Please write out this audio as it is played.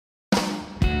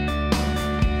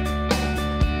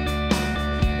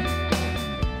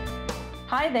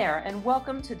Hi there, and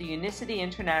welcome to the Unicity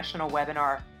International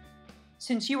webinar.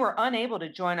 Since you were unable to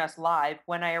join us live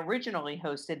when I originally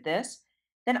hosted this,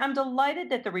 then I'm delighted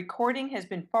that the recording has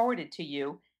been forwarded to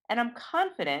you, and I'm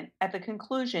confident at the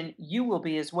conclusion you will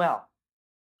be as well.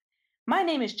 My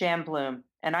name is Jan Bloom,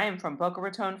 and I am from Boca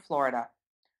Raton, Florida.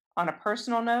 On a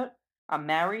personal note, I'm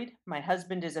married, my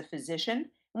husband is a physician,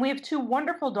 and we have two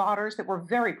wonderful daughters that we're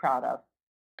very proud of.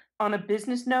 On a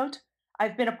business note,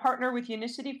 I've been a partner with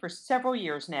Unicity for several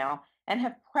years now and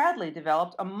have proudly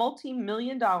developed a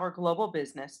multi-million-dollar global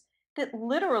business that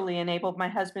literally enabled my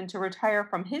husband to retire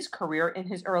from his career in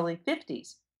his early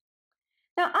 50s.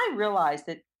 Now, I realize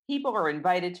that people are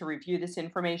invited to review this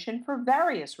information for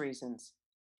various reasons,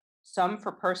 some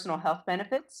for personal health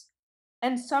benefits,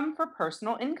 and some for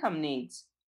personal income needs,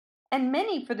 and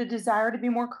many for the desire to be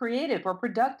more creative or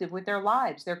productive with their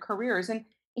lives, their careers, and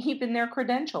even their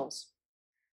credentials.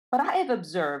 But I have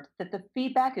observed that the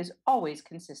feedback is always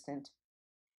consistent,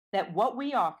 that what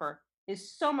we offer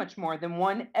is so much more than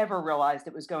one ever realized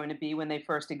it was going to be when they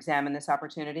first examined this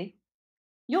opportunity.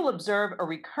 You'll observe a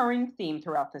recurring theme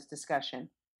throughout this discussion.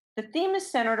 The theme is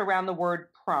centered around the word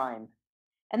prime,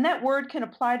 and that word can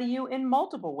apply to you in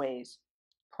multiple ways: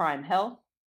 prime health,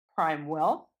 prime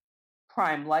wealth,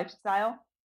 prime lifestyle,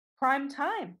 prime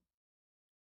time.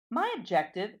 My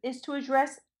objective is to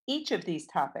address each of these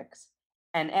topics,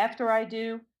 and after I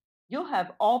do, you'll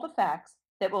have all the facts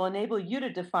that will enable you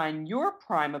to define your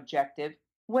prime objective,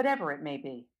 whatever it may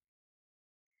be.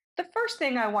 The first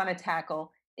thing I want to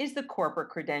tackle is the corporate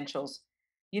credentials.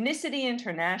 Unicity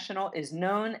International is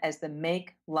known as the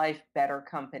Make Life Better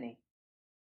company.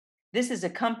 This is a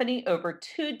company over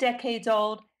 2 decades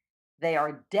old. They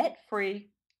are debt-free,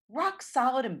 rock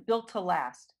solid, and built to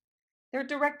last. They're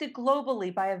directed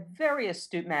globally by a very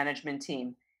astute management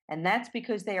team, and that's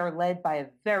because they are led by a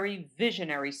very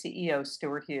visionary CEO,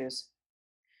 Stuart Hughes.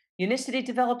 Unicity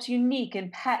develops unique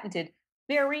and patented,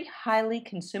 very highly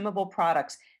consumable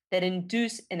products that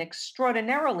induce an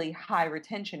extraordinarily high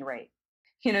retention rate.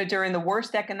 During the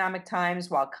worst economic times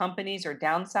while companies are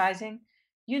downsizing,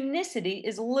 Unicity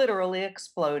is literally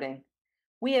exploding.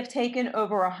 We have taken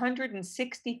over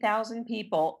 160,000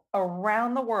 people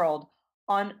around the world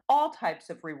on all types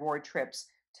of reward trips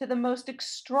to the most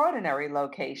extraordinary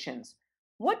locations.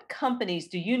 What companies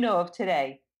do you know of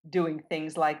today doing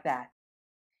things like that?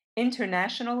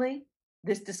 Internationally,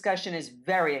 this discussion is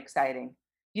very exciting.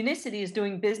 Unicity is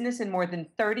doing business in more than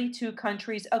 32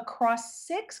 countries across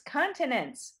 6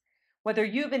 continents. Whether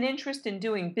you have an interest in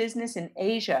doing business in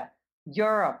Asia,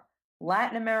 Europe,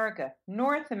 Latin America,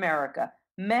 North America,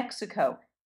 Mexico,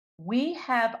 we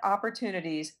have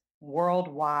opportunities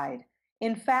worldwide.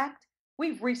 In fact,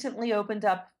 we've recently opened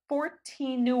up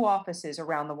 14 new offices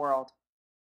around the world.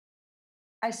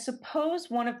 I suppose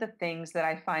one of the things that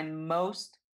I find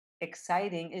most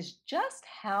exciting is just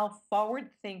how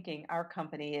forward-thinking our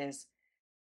company is.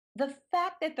 The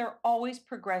fact that they're always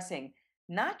progressing,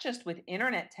 not just with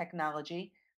internet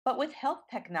technology, but with health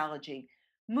technology,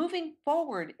 moving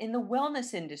forward in the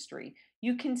wellness industry.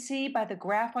 You can see by the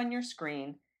graph on your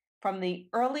screen, from the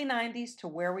early 90s to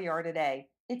where we are today,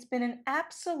 it's been an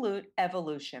absolute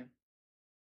evolution.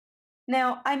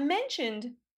 Now, I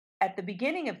mentioned at the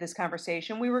beginning of this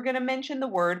conversation, we were going to mention the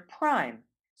word prime.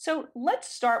 So let's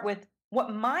start with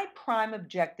what my prime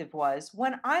objective was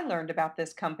when I learned about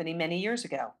this company many years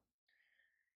ago.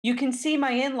 You can see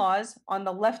my in-laws on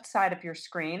the left side of your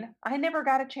screen. I never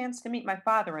got a chance to meet my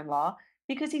father-in-law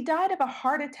because he died of a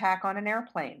heart attack on an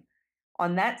airplane.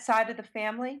 On that side of the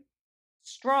family,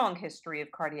 strong history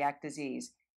of cardiac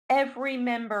disease. Every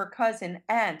member, cousin,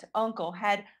 aunt, uncle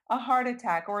had a heart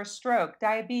attack or a stroke,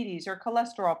 diabetes, or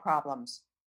cholesterol problems.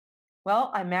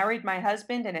 Well, I married my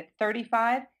husband, and at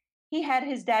 35, he had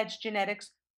his dad's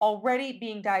genetics already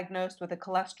being diagnosed with a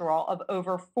cholesterol of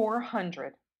over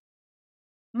 400.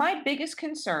 My biggest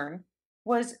concern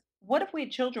was, what if we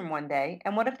had children one day,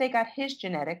 and what if they got his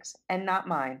genetics and not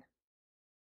mine?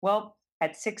 Well,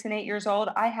 at 6 and 8 years old,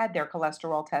 I had their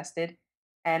cholesterol tested,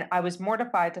 and I was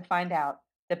mortified to find out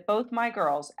that both my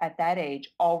girls at that age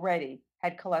already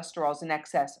had cholesterols in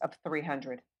excess of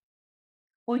 300.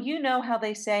 Well, you know how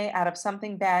they say, out of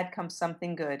something bad comes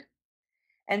something good.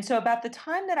 And so about the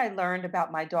time that I learned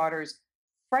about my daughter's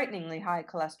frighteningly high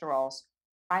cholesterols,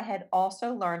 I had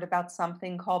also learned about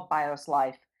something called BIOS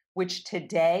Life, which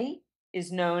today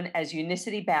is known as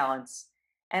Unicity Balance.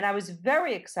 And I was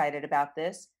very excited about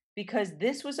this because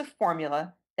this was a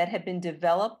formula that had been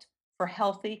developed for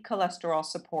healthy cholesterol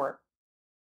support.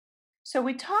 So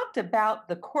we talked about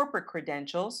the corporate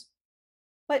credentials,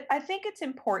 but I think it's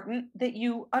important that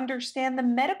you understand the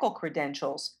medical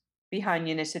credentials behind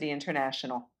Unicity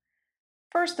International.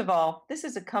 First of all, this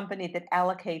is a company that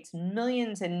allocates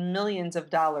millions and millions of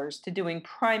dollars to doing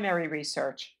primary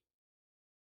research.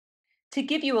 To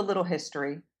give you a little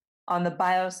history on the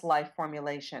BIOS Life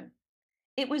formulation,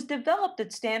 it was developed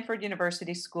at Stanford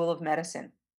University School of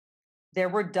Medicine. There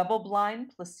were double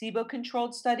blind, placebo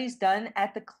controlled studies done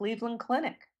at the Cleveland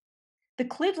Clinic. The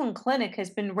Cleveland Clinic has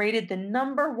been rated the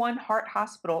number one heart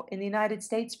hospital in the United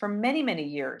States for many, many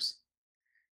years.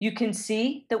 You can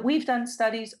see that we've done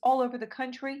studies all over the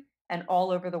country and all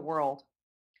over the world.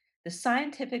 The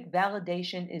scientific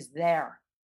validation is there.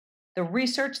 The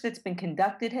research that's been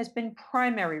conducted has been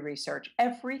primary research.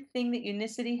 Everything that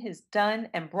Unicity has done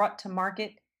and brought to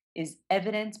market is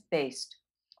evidence based.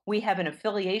 We have an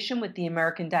affiliation with the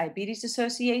American Diabetes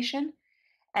Association,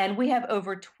 and we have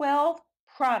over 12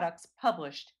 products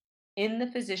published in the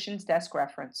physician's desk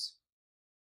reference.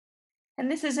 And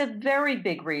this is a very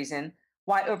big reason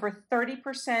why over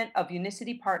 30% of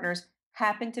Unicity partners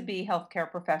happen to be healthcare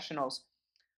professionals.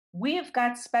 We have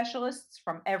got specialists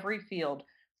from every field,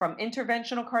 from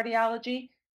interventional cardiology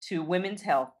to women's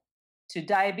health, to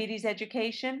diabetes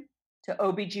education, to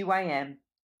OBGYN,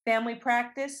 family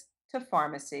practice to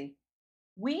pharmacy.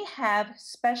 We have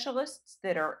specialists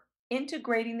that are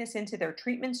integrating this into their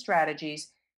treatment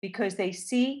strategies because they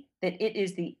see that it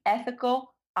is the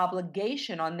ethical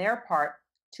obligation on their part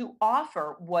to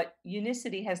offer what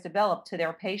Unicity has developed to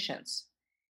their patients.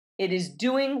 It is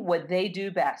doing what they do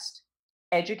best,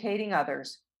 educating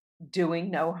others,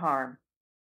 doing no harm.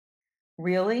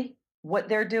 Really, what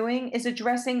they're doing is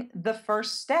addressing the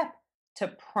first step to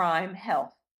prime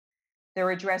health.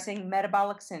 They're addressing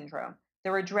metabolic syndrome.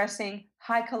 They're addressing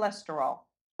high cholesterol,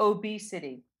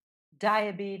 obesity,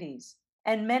 diabetes,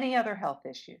 and many other health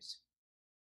issues.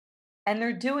 And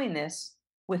they're doing this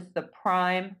with the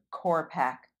Prime Core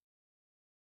Pack.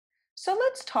 So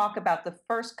let's talk about the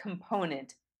first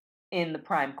component in the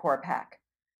Prime Core Pack.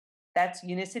 That's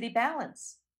Unicity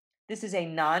Balance. This is a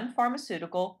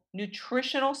non-pharmaceutical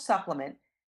nutritional supplement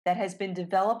that has been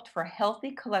developed for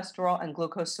healthy cholesterol and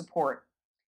glucose support.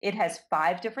 It has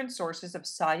 5 different sources of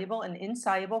soluble and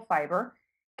insoluble fiber,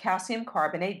 calcium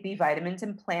carbonate, B vitamins,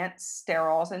 and plant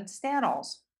sterols and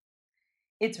stanols.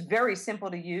 It's very simple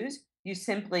to use. You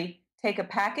simply take a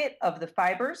packet of the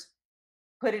fibers,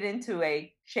 put it into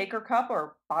a shaker cup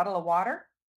or bottle of water,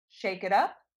 shake it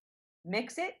up,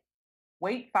 mix it,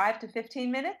 wait 5 to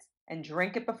 15 minutes, and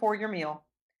drink it before your meal.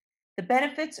 The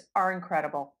benefits are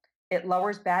incredible. It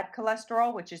lowers bad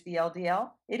cholesterol, which is the LDL.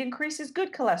 It increases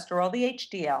good cholesterol, the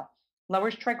HDL,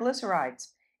 lowers triglycerides.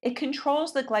 It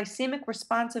controls the glycemic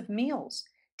response of meals,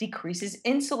 decreases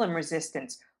insulin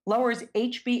resistance, lowers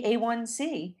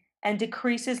HbA1c, and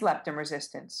decreases leptin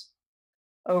resistance.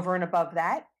 Over and above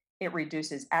that, it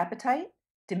reduces appetite,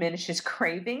 diminishes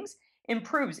cravings,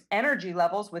 improves energy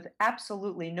levels with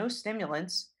absolutely no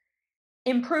stimulants,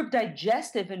 improved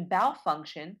digestive and bowel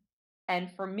function,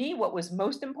 and for me, what was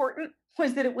most important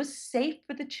was that it was safe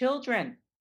for the children.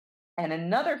 And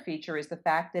another feature is the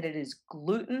fact that it is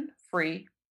gluten-free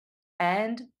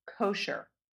and kosher.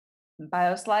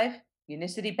 BIOS Life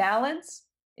Unicity Balance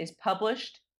is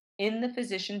published in the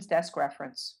physician's desk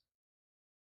reference.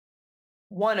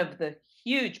 One of the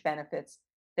huge benefits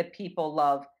that people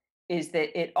love is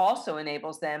that it also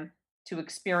enables them to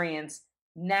experience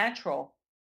natural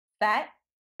fat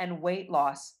and weight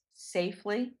loss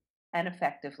safely and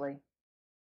effectively.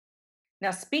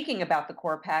 Now, speaking about the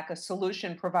Core Pack, a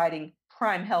solution providing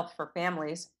prime health for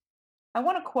families, I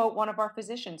want to quote one of our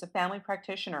physicians, a family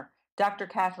practitioner, Dr.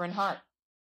 Catherine Hart.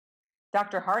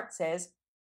 Dr. Hart says,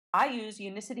 I use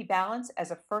Unicity Balance as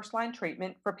a first-line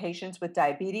treatment for patients with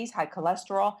diabetes, high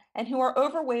cholesterol, and who are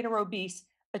overweight or obese,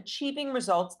 achieving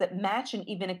results that match and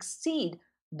even exceed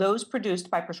those produced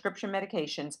by prescription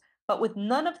medications, but with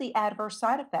none of the adverse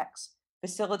side effects.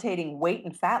 Facilitating weight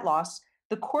and fat loss,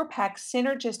 the Core Pack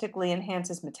synergistically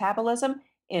enhances metabolism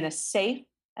in a safe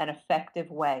and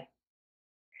effective way.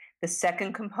 The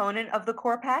second component of the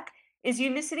Core Pack is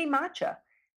Unicity Matcha,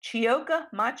 Chioka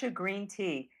Matcha Green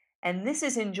Tea. And this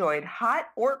is enjoyed hot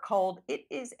or cold. It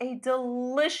is a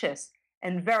delicious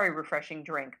and very refreshing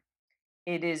drink.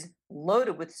 It is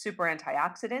loaded with super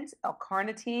antioxidants,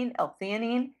 L-carnitine,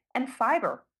 L-theanine, and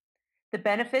fiber. The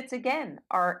benefits, again,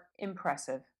 are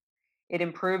impressive. It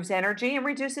improves energy and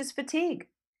reduces fatigue.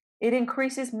 It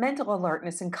increases mental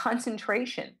alertness and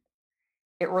concentration.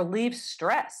 It relieves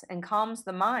stress and calms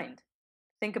the mind.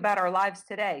 Think about our lives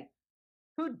today.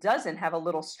 Who doesn't have a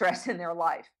little stress in their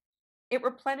life? It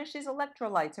replenishes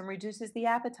electrolytes and reduces the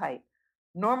appetite,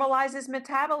 normalizes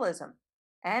metabolism,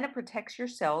 and it protects your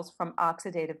cells from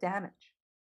oxidative damage.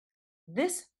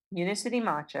 This Unicity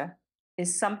Matcha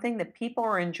is something that people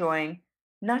are enjoying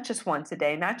not just once a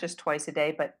day, not just twice a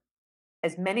day, but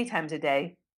as many times a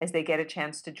day as they get a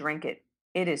chance to drink it.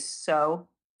 It is so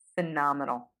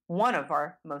phenomenal. One of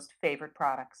our most favorite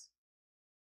products.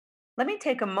 Let me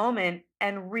take a moment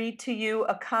and read to you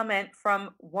a comment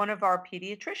from one of our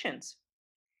pediatricians.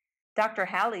 Dr.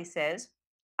 Halley says,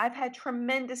 I've had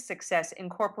tremendous success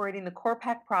incorporating the Core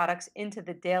Pack products into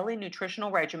the daily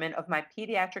nutritional regimen of my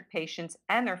pediatric patients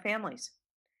and their families.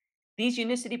 These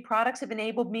Unicity products have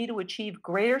enabled me to achieve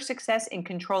greater success in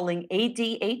controlling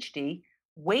ADHD,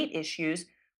 weight issues,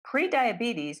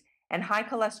 prediabetes, and high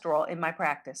cholesterol in my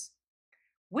practice.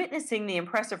 Witnessing the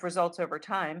impressive results over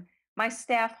time, my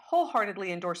staff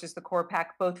wholeheartedly endorses the Core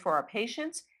Pack both for our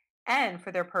patients and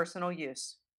for their personal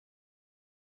use.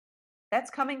 That's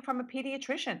coming from a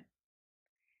pediatrician.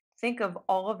 Think of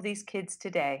all of these kids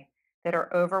today that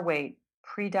are overweight,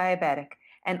 pre-diabetic,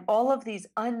 and all of these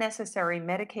unnecessary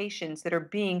medications that are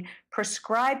being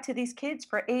prescribed to these kids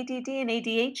for ADD and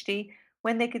ADHD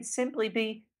when they could simply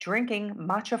be drinking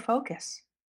matcha focus.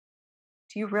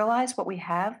 Do you realize what we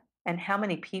have and how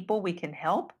many people we can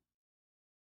help?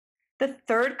 The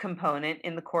third component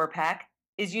in the core pack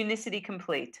is Unicity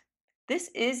Complete.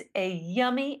 This is a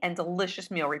yummy and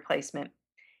delicious meal replacement.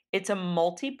 It's a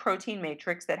multi-protein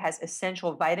matrix that has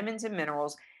essential vitamins and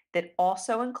minerals that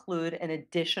also include an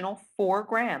additional 4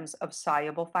 grams of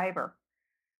soluble fiber.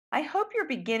 I hope you're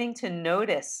beginning to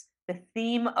notice the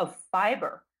theme of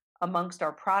fiber amongst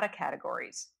our product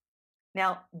categories.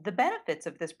 Now, the benefits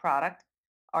of this product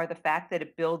are the fact that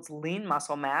it builds lean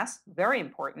muscle mass, very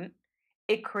important.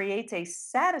 It creates a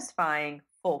satisfying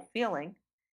full feeling,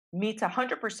 meets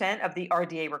 100% of the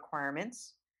RDA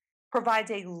requirements,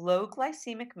 provides a low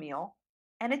glycemic meal,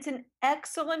 and it's an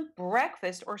excellent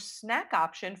breakfast or snack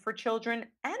option for children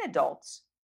and adults.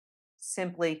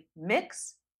 Simply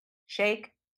mix,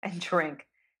 shake, and drink.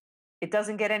 It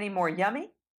doesn't get any more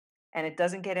yummy, and it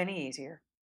doesn't get any easier.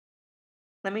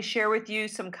 Let me share with you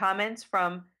some comments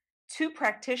from two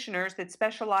practitioners that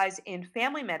specialize in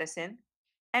family medicine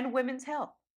and women's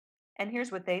health. And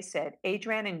here's what they said,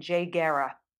 Adrian and Jay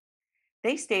Guerra.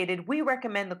 They stated, we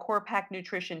recommend the Core Pack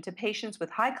nutrition to patients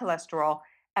with high cholesterol,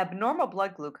 abnormal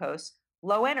blood glucose,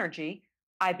 low energy,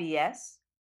 IBS,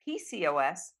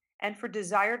 PCOS, and for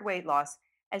desired weight loss,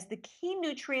 as the key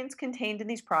nutrients contained in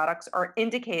these products are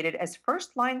indicated as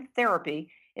first-line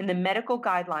therapy in the medical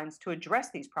guidelines to address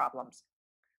these problems.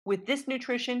 With this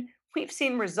nutrition, we've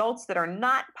seen results that are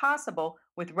not possible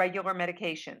with regular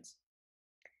medications.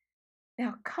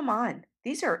 Now, come on,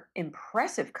 these are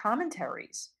impressive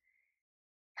commentaries.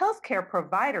 Healthcare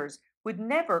providers would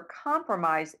never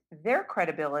compromise their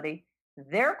credibility,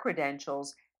 their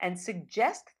credentials, and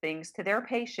suggest things to their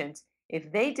patients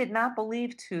if they did not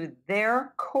believe to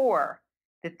their core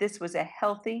that this was a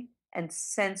healthy and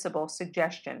sensible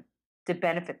suggestion to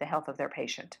benefit the health of their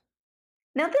patient.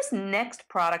 Now, this next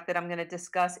product that I'm going to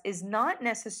discuss is not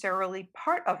necessarily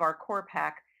part of our core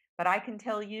pack, but I can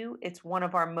tell you it's one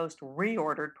of our most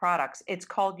reordered products. It's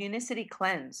called Unicity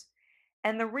Cleanse.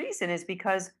 And the reason is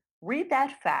because, read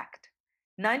that fact,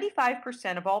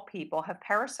 95% of all people have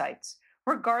parasites,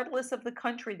 regardless of the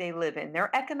country they live in,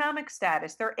 their economic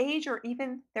status, their age, or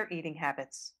even their eating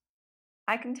habits.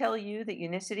 I can tell you that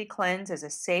Unicity Cleanse is a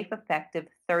safe, effective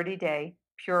 30-day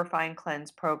purifying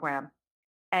cleanse program.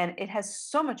 And it has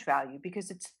so much value because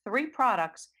it's 3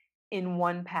 products in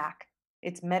one pack.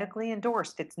 It's medically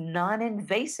endorsed, it's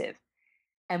non-invasive.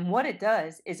 And what it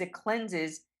does is it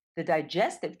cleanses the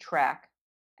digestive tract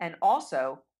and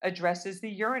also addresses the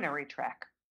urinary tract.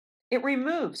 It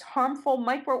removes harmful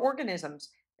microorganisms,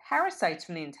 parasites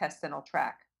from the intestinal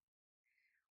tract.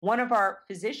 One of our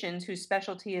physicians whose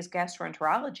specialty is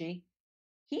gastroenterology,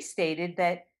 he stated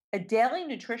that a daily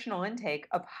nutritional intake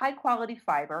of high quality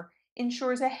fiber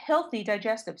ensures a healthy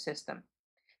digestive system.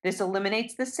 This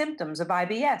eliminates the symptoms of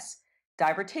IBS,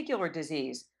 diverticular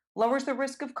disease, lowers the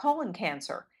risk of colon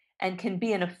cancer, and can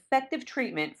be an effective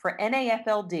treatment for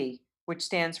NAFLD, which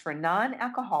stands for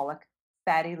non-alcoholic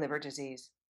fatty liver disease.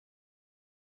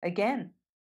 Again,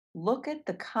 look at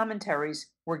the commentaries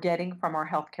we're getting from our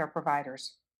healthcare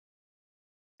providers.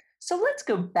 So let's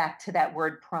go back to that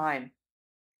word prime.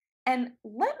 And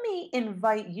let me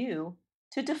invite you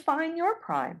to define your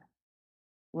prime.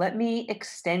 Let me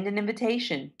extend an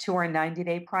invitation to our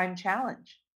 90-day Prime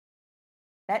Challenge.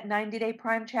 That 90-day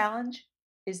Prime Challenge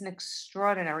is an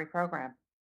extraordinary program.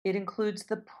 It includes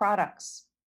the products,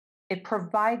 it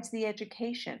provides the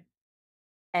education,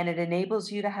 and it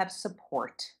enables you to have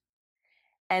support.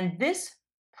 And this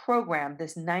program,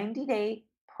 this 90-day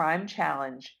Prime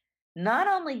Challenge, not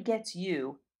only gets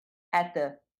you at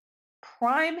the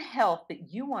prime health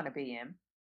that you want to be in,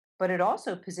 but it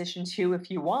also positions you,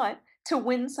 if you want, to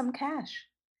win some cash.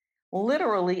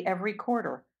 Literally every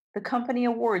quarter, the company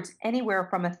awards anywhere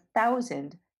from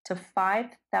 $1,000 to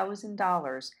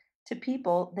 $5,000 to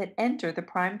people that enter the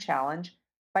Prime Challenge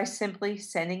by simply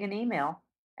sending an email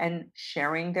and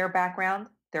sharing their background,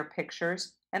 their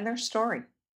pictures, and their story.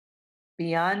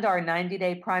 Beyond our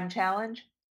 90-day Prime Challenge,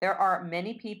 there are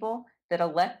many people that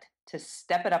elect to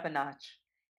step it up a notch.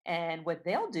 And what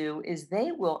they'll do is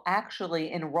they will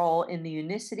actually enroll in the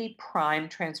Unicity Prime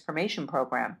Transformation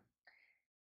Program.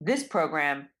 This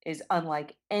program is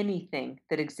unlike anything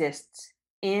that exists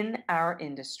in our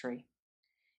industry.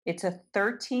 It's a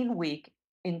 13-week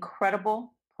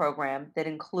incredible program that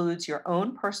includes your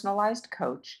own personalized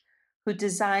coach who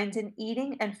designs an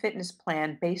eating and fitness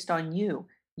plan based on you,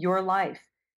 your life,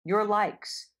 your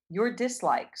likes, your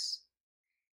dislikes.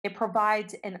 It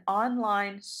provides an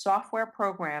online software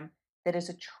program that is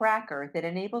a tracker that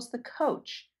enables the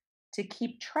coach to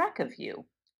keep track of you,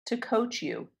 to coach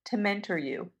you, to mentor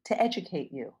you, to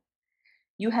educate you.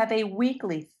 You have a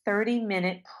weekly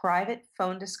 30-minute private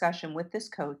phone discussion with this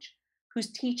coach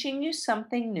who's teaching you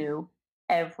something new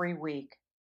every week.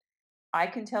 I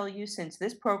can tell you since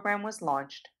this program was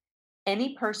launched,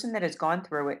 any person that has gone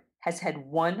through it has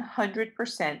had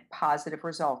 100% positive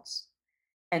results.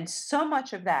 And so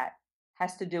much of that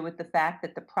has to do with the fact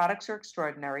that the products are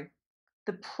extraordinary,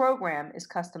 the program is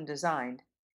custom designed,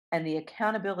 and the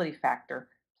accountability factor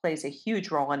plays a huge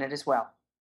role in it as well.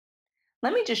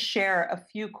 Let me just share a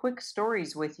few quick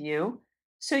stories with you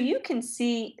so you can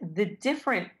see the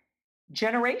different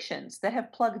generations that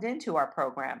have plugged into our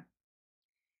program.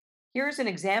 Here's an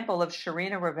example of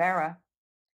Sharina Rivera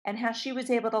and how she was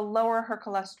able to lower her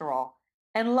cholesterol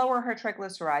and lower her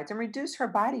triglycerides and reduce her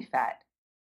body fat.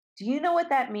 Do you know what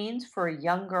that means for a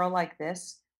young girl like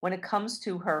this when it comes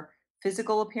to her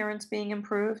physical appearance being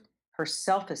improved, her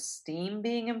self-esteem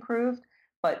being improved,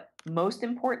 but most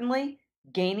importantly,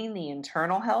 gaining the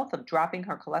internal health of dropping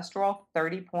her cholesterol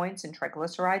 30 points and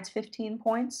triglycerides 15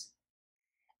 points?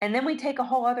 And then we take a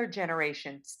whole other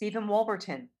generation, Stephen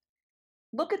Wolverton.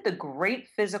 Look at the great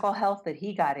physical health that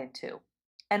he got into.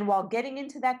 And while getting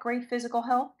into that great physical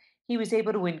health, he was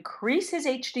able to increase his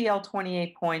HDL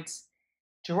 28 points,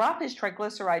 drop his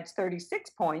triglycerides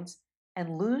 36 points,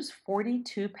 and lose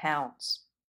 42 pounds.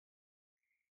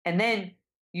 And then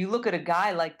you look at a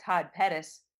guy like Todd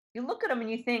Pettis, you look at him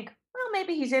and you think, well,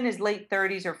 maybe he's in his late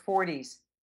 30s or 40s.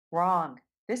 Wrong.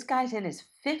 This guy's in his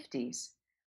 50s.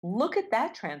 Look at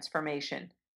that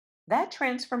transformation. That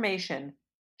transformation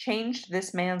changed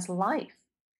this man's life.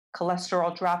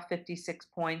 Cholesterol dropped 56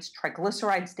 points,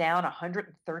 triglycerides down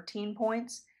 113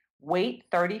 points, weight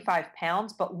 35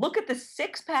 pounds. But look at the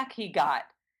six pack he got.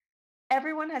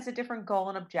 Everyone has a different goal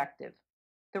and objective.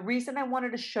 The reason I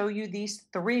wanted to show you these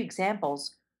three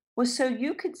examples was so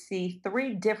you could see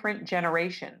three different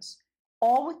generations,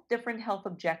 all with different health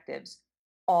objectives,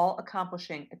 all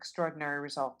accomplishing extraordinary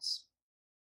results.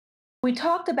 We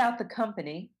talked about the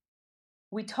company,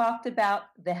 we talked about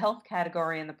the health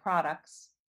category and the products,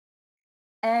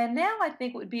 and now I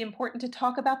think it would be important to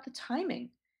talk about the timing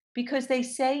because they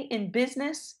say in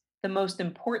business, the most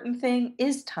important thing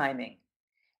is timing.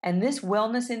 And this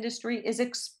wellness industry is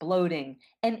exploding,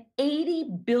 an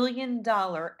 $80 billion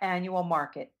annual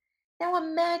market. Now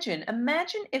imagine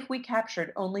if we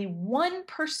captured only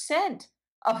 1%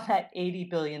 of that $80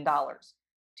 billion.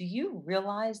 Do you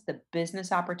realize the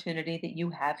business opportunity that you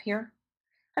have here?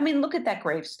 I mean, look at that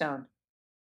gravestone.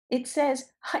 It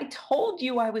says, I told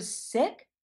you I was sick.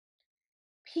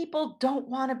 People don't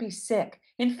want to be sick.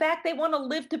 In fact, they want to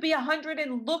live to be 100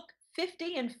 and look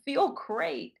 50 and feel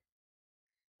great.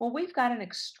 Well, we've got an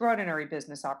extraordinary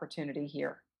business opportunity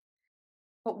here.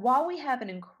 But while we have an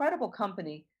incredible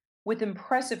company with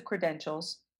impressive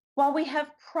credentials, while we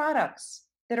have products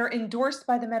that are endorsed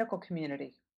by the medical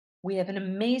community, we have an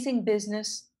amazing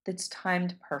business that's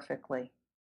timed perfectly.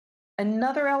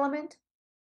 Another element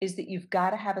is that you've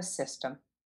got to have a system.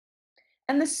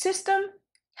 And the system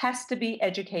has to be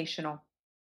educational.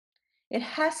 It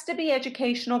has to be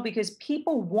educational because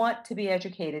people want to be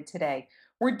educated today.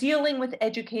 We're dealing with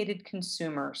educated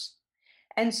consumers.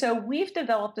 And so we've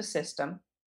developed a system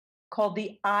called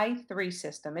the I3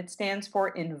 system. It stands for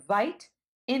Invite,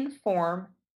 Inform,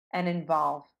 and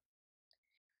Involve.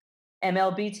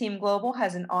 MLB Team Global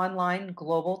has an online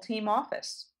global team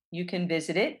office. You can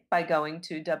visit it by going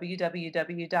to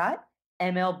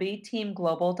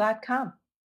www.mlbteamglobal.com.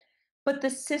 But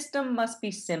the system must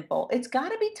be simple. It's got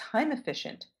to be time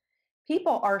efficient.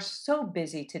 People are so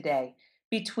busy today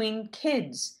between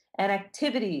kids and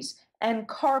activities and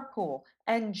carpool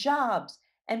and jobs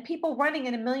and people running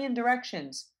in a million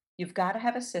directions. You've got to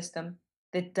have a system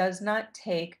that does not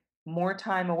take more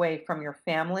time away from your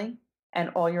family and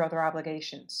all your other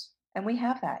obligations. And we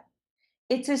have that.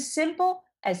 It's as simple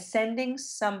as sending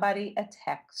somebody a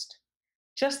text,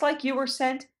 just like you were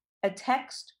sent a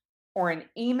text or an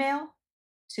email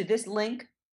to this link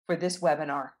for this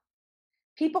webinar.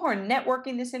 People are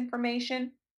networking this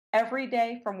information every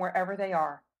day from wherever they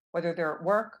are, whether they're at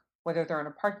work, whether they're in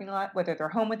a parking lot, whether they're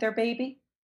home with their baby,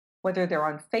 whether they're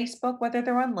on Facebook, whether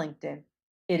they're on LinkedIn.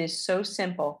 It is so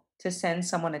simple to send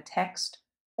someone a text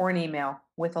or an email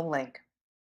with a link.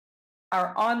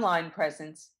 Our online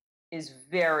presence is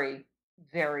very,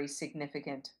 very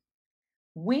significant.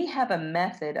 We have a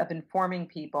method of informing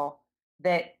people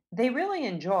that they really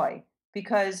enjoy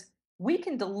because we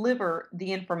can deliver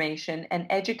the information and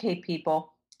educate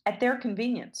people at their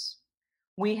convenience.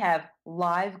 We have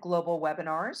live global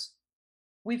webinars.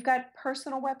 We've got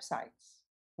personal websites.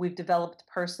 We've developed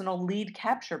personal lead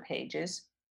capture pages,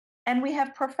 and we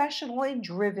have professionally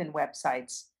driven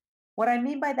websites. What I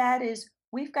mean by that is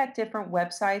we've got different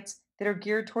websites that are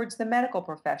geared towards the medical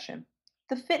profession,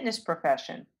 the fitness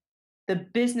profession, the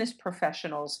business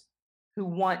professionals who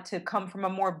want to come from a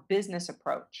more business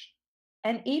approach,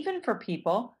 and even for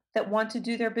people that want to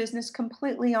do their business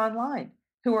completely online,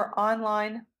 who are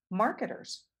online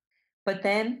marketers. But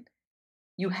then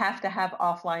you have to have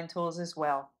offline tools as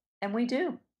well. And we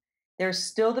do. There's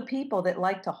still the people that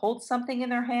like to hold something in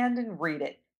their hand and read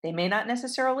it. They may not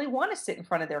necessarily want to sit in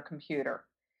front of their computer,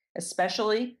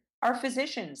 especially our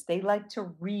physicians. They like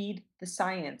to read the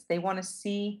science, they want to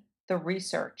see the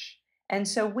research. And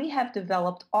so we have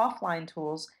developed offline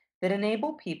tools that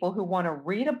enable people who want to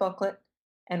read a booklet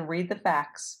and read the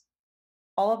facts.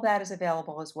 All of that is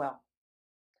available as well.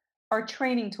 Our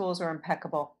training tools are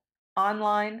impeccable.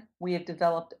 Online, we have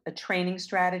developed a training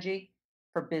strategy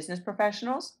for business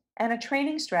professionals and a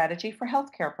training strategy for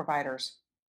healthcare providers.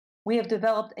 We have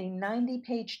developed a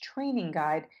 90-page training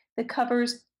guide that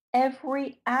covers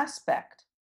every aspect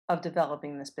of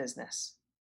developing this business.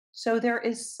 So there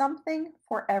is something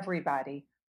for everybody,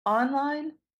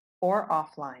 online or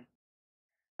offline.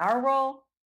 Our role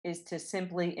is to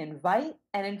simply invite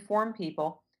and inform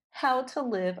people how to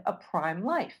live a prime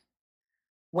life,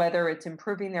 whether it's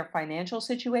improving their financial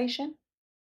situation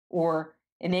or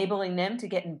enabling them to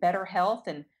get in better health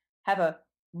and have a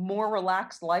more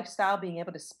relaxed lifestyle, being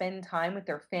able to spend time with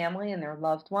their family and their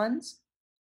loved ones,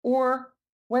 or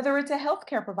whether it's a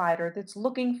healthcare provider that's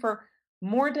looking for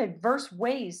more diverse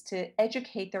ways to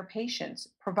educate their patients,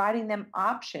 providing them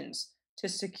options to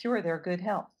secure their good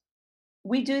health.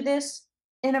 We do this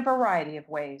in a variety of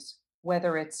ways,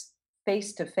 whether it's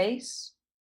face to face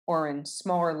or in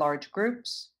small or large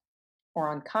groups, or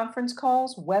on conference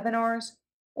calls, webinars,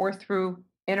 or through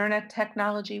internet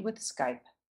technology with Skype.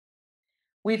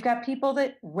 We've got people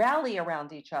that rally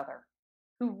around each other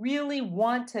who really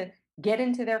want to get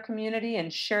into their community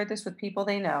and share this with people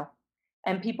they know.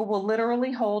 And people will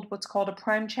literally hold what's called a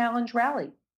Prime Challenge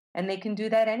rally. And they can do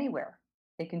that anywhere.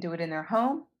 They can do it in their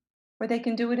home or they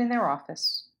can do it in their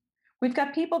office. We've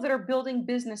got people that are building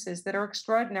businesses that are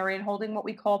extraordinary and holding what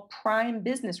we call Prime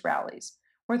Business Rallies,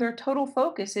 where their total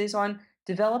focus is on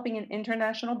developing an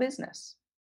international business.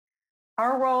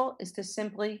 Our role is to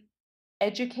simply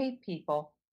educate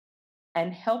people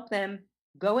and help them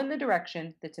go in the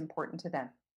direction that's important to them.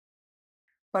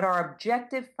 But our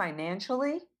objective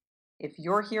financially, if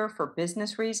you're here for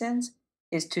business reasons,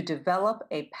 is to develop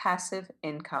a passive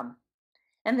income.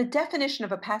 And the definition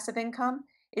of a passive income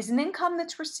is an income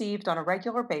that's received on a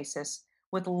regular basis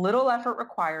with little effort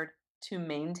required to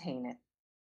maintain it.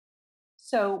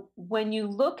 So when you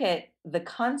look at the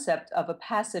concept of a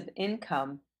passive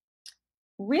income,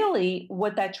 really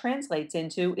what that translates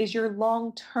into is your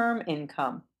long-term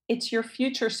income. It's your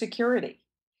future security.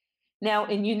 Now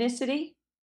in Unicity,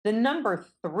 the number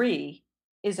 3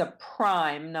 is a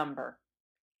prime number.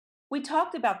 We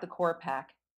talked about the core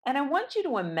pack, and I want you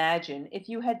to imagine if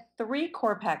you had 3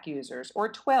 core pack users,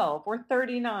 or 12, or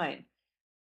 39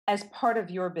 as part of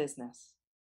your business.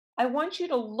 I want you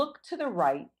to look to the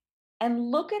right and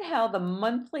look at how the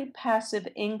monthly passive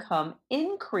income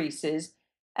increases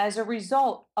as a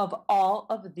result of all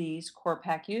of these core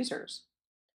pack users.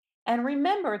 And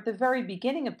remember, at the very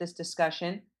beginning of this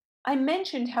discussion, I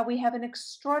mentioned how we have an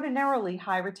extraordinarily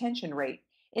high retention rate.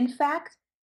 In fact,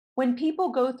 when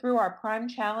people go through our Prime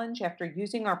Challenge after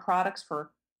using our products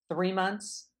for 3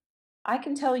 months, I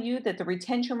can tell you that the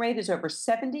retention rate is over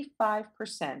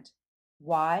 75%.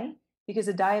 Why? Because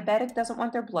a diabetic doesn't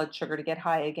want their blood sugar to get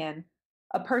high again.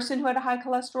 A person who had a high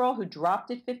cholesterol who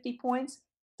dropped at 50 points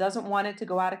doesn't want it to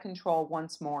go out of control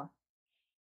once more.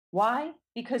 Why?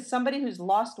 Because somebody who's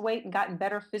lost weight and gotten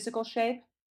better physical shape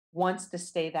wants to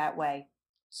stay that way.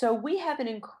 So we have an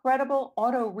incredible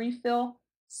auto refill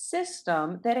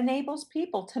system that enables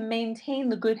people to maintain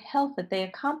the good health that they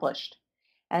accomplished.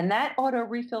 And that auto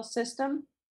refill system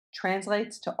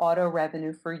translates to auto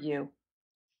revenue for you.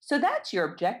 So that's your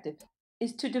objective,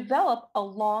 is to develop a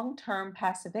long-term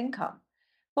passive income.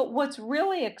 But what's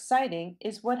really exciting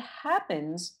is what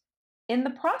happens in the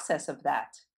process of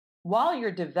that. While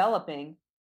you're developing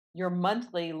your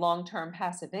monthly long-term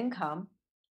passive income,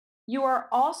 you are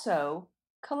also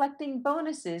collecting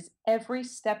bonuses every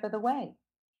step of the way.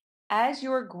 As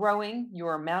you're growing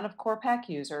your amount of core pack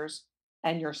users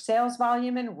and your sales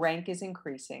volume and rank is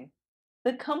increasing,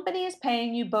 the company is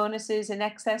paying you bonuses in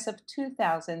excess of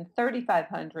 2,000,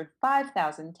 3,500,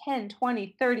 5,000, 10,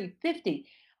 20, 30, 50,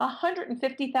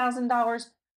 $150,000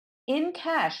 in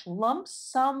cash, lump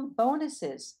sum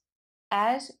bonuses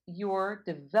as you're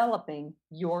developing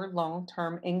your long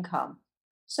term income.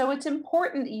 So it's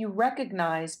important that you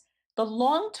recognize the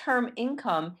long term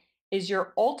income is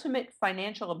your ultimate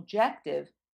financial objective,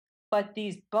 but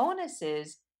these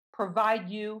bonuses provide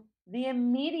you the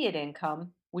immediate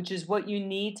income, which is what you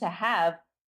need to have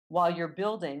while you're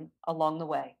building along the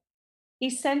way.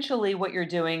 Essentially, what you're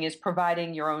doing is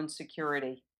providing your own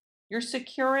security. You're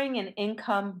securing an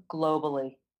income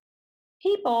globally.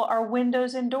 People are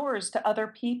windows and doors to other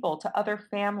people, to other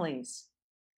families.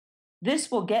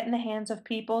 This will get in the hands of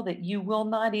people that you will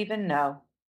not even know.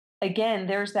 Again,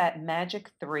 there's that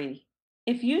magic three.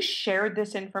 If you shared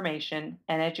this information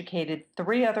and educated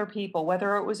three other people,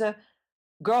 whether it was a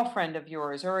girlfriend of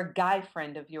yours or a guy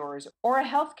friend of yours or a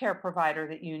healthcare provider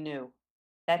that you knew,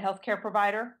 that healthcare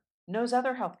provider knows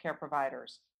other healthcare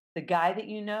providers. The guy that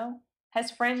you know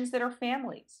has friends that are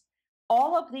families.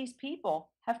 All of these people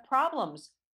have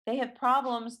problems. They have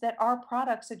problems that our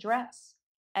products address.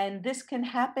 And this can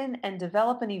happen and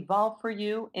develop and evolve for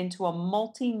you into a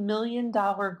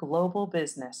multi-million-dollar global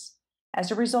business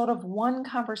as a result of one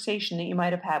conversation that you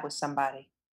might have had with somebody.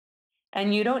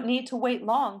 And you don't need to wait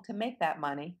long to make that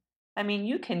money. I mean,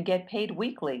 you can get paid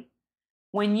weekly.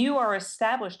 When you are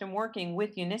established and working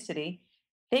with Unicity,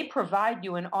 they provide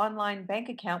you an online bank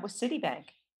account with Citibank.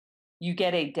 You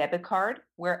get a debit card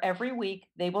where every week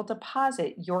they will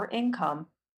deposit your income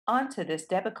onto this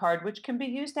debit card, which can be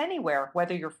used anywhere,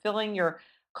 whether you're filling your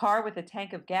car with a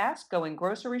tank of gas, going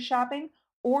grocery shopping,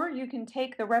 or you can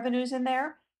take the revenues in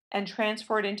there and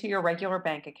transfer it into your regular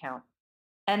bank account.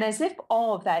 And as if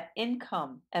all of that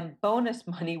income and bonus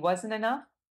money wasn't enough,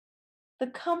 the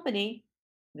company,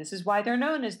 this is why they're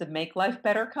known as the Make Life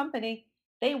Better company,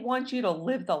 they want you to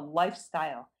live the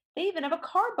lifestyle. They even have a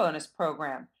car bonus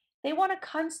program. They want to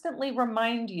constantly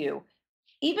remind you,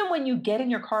 even when you get in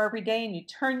your car every day and you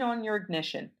turn on your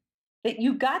ignition, that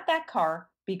you got that car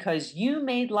because you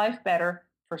made life better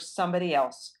for somebody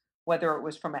else, whether it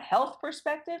was from a health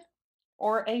perspective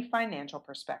or a financial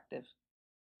perspective.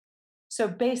 So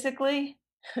basically,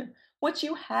 what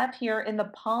you have here in the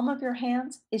palm of your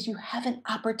hands is you have an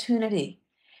opportunity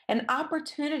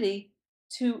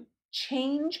to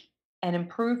change and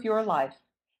improve your life.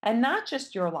 And not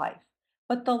just your life,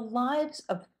 but the lives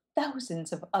of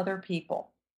thousands of other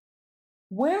people.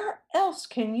 Where else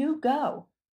can you go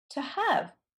to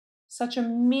have such a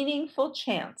meaningful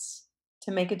chance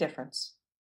to make a difference?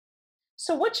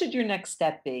 So, what should your next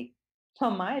step be?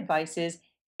 Well, my advice is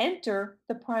enter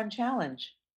the Prime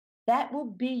Challenge. That will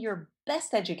be your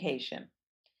best education.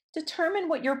 Determine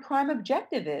what your prime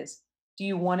objective is. Do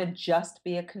you want to just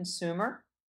be a consumer?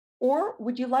 Or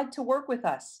would you like to work with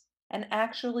us and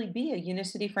actually be a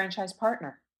Unicity franchise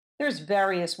partner? There's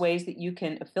various ways that you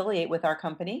can affiliate with our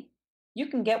company. You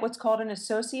can get what's called an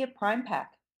Associate Prime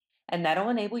Pack, and that'll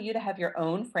enable you to have your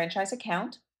own franchise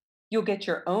account. You'll get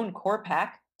your own core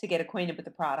pack to get acquainted with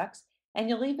the products, and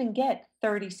you'll even get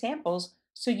 30 samples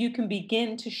so you can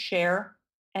begin to share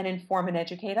and inform and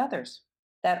educate others.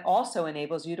 That also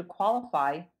enables you to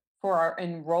qualify for our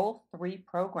Enroll 3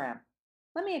 program.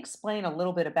 Let me explain a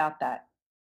little bit about that.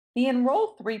 The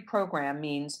Enroll 3 program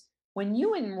means when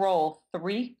you enroll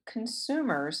 3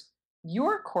 consumers,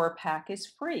 your core pack is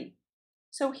free.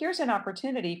 So here's an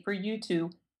opportunity for you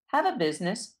to have a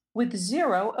business with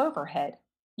zero overhead.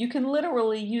 You can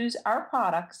literally use our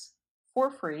products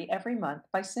for free every month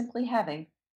by simply having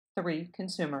 3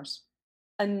 consumers.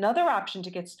 Another option to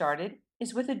get started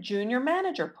is with a Junior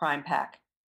Manager Prime Pack.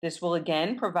 This will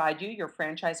again provide you your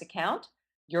franchise account,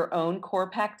 your own core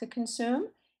pack to consume.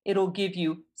 It'll give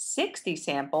you 60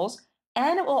 samples,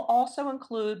 and it will also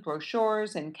include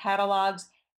brochures and catalogs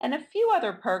and a few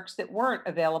other perks that weren't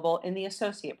available in the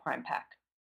Associate Prime Pack.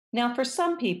 Now, for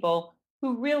some people,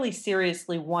 who really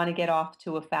seriously want to get off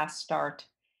to a fast start,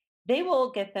 they will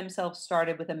get themselves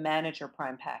started with a manager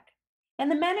prime pack. And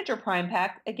the manager prime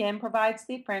pack, again, provides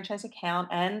the franchise account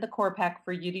and the core pack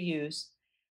for you to use,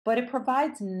 but it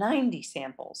provides 90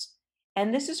 samples.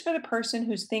 And this is for the person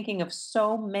who's thinking of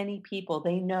so many people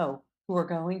they know who are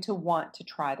going to want to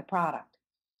try the product.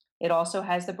 It also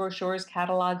has the brochures,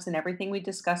 catalogs, and everything we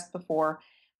discussed before,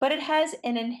 but it has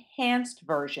an enhanced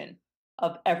version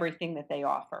of everything that they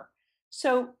offer.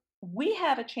 So we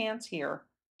have a chance here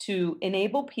to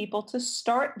enable people to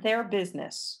start their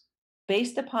business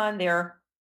based upon their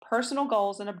personal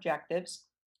goals and objectives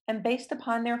and based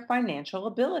upon their financial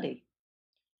ability.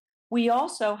 We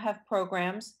also have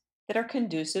programs that are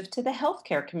conducive to the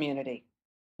healthcare community.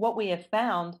 What we have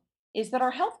found is that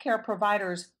our healthcare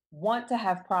providers want to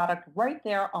have product right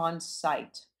there on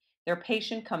site. Their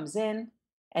patient comes in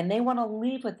and they want to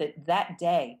leave with it that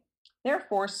day.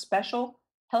 Therefore, special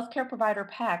healthcare provider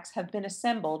packs have been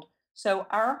assembled so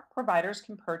our providers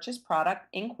can purchase product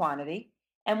in quantity.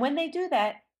 And when they do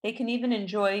that, they can even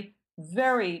enjoy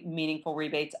very meaningful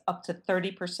rebates up to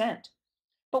 30%.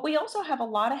 But we also have a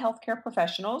lot of healthcare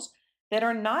professionals that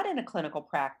are not in a clinical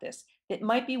practice, that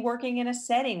might be working in a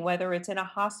setting, whether it's in a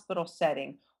hospital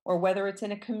setting, or whether it's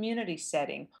in a community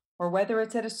setting, or whether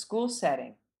it's at a school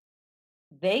setting.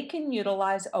 They can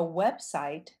utilize a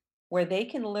website where they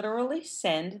can literally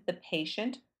send the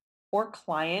patient or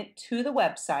client to the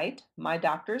website,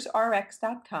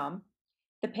 mydoctorsrx.com.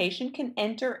 The patient can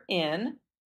enter in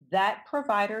that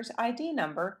provider's ID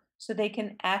number so they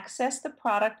can access the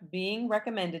product being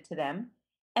recommended to them,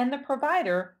 and the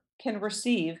provider can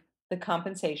receive the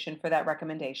compensation for that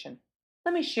recommendation.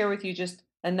 Let me share with you just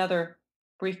another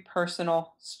brief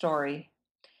personal story.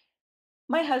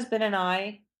 My husband and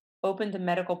I opened a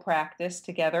medical practice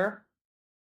together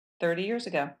 30 years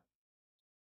ago.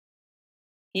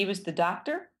 He was the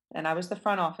doctor and I was the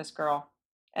front office girl.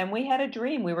 And we had a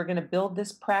dream. We were going to build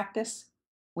this practice.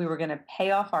 We were going to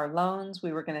pay off our loans.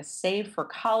 We were going to save for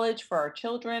college for our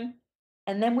children.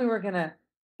 And then we were going to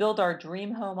build our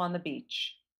dream home on the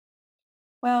beach.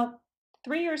 Well,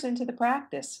 3 years into the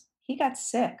practice, he got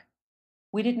sick.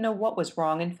 We didn't know what was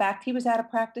wrong. In fact, he was out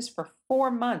of practice for 4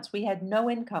 months. We had no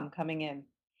income coming in.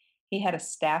 He had a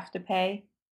staff to pay,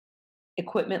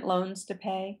 equipment loans to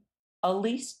pay, a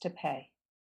lease to pay.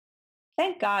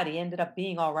 Thank God he ended up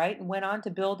being all right and went on to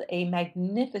build a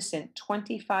magnificent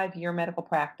 25-year medical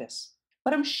practice.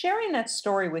 But I'm sharing that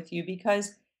story with you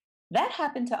because that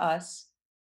happened to us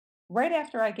right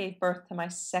after I gave birth to my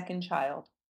second child.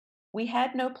 We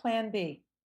had no plan B.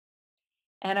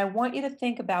 And I want you to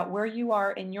think about where you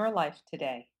are in your life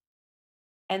today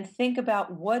and think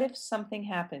about what if something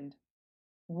happened?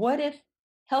 What if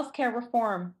healthcare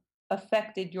reform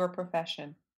affected your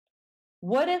profession?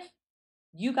 What if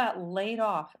you got laid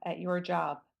off at your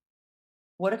job?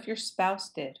 What if your spouse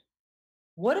did?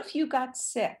 What if you got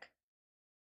sick?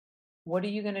 What are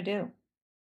you going to do?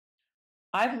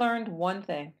 I've learned one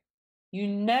thing. You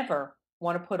never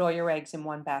want to put all your eggs in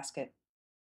one basket.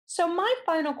 So my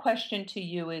final question to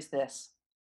you is this.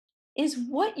 Is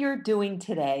what you're doing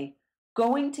today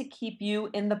going to keep you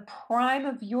in the prime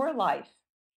of your life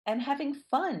and having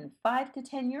fun 5 to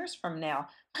 10 years from now?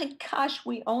 My gosh,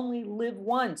 we only live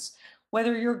once.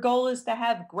 Whether your goal is to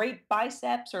have great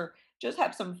biceps or just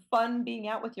have some fun being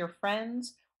out with your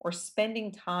friends or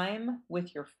spending time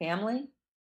with your family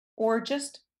or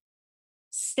just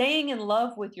staying in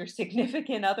love with your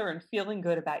significant other and feeling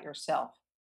good about yourself.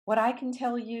 What I can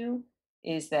tell you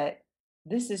is that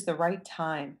this is the right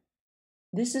time.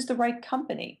 This is the right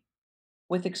company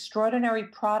with extraordinary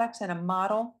products and a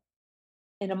model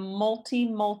in a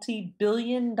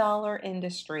multi-billion dollar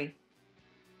industry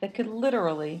that could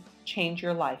literally change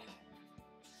your life.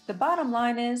 The bottom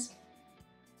line is,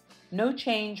 no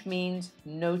change means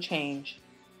no change.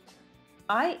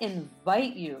 I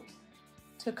invite you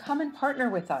to come and partner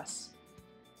with us.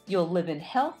 You'll live in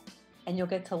health and you'll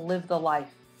get to live the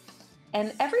life.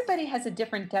 And everybody has a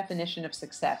different definition of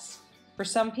success. For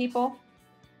some people,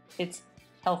 it's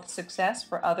health success.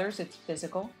 For others, it's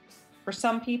physical. For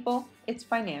some people, it's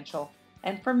financial.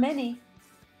 And for many,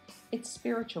 it's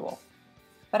spiritual.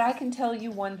 But I can tell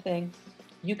you one thing.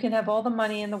 You can have all the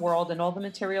money in the world and all the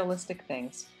materialistic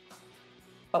things.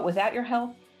 But without your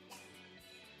health,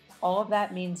 all of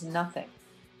that means nothing.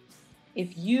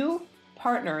 If you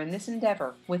partner in this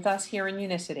endeavor with us here in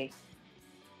Unicity,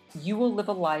 you will live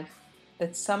a life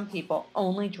that some people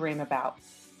only dream about.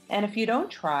 And if you don't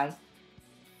try,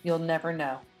 you'll never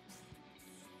know.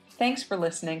 Thanks for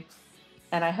listening,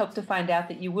 and I hope to find out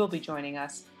that you will be joining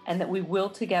us and that we will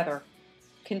together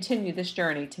continue this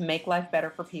journey to make life better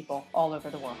for people all over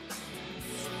the world.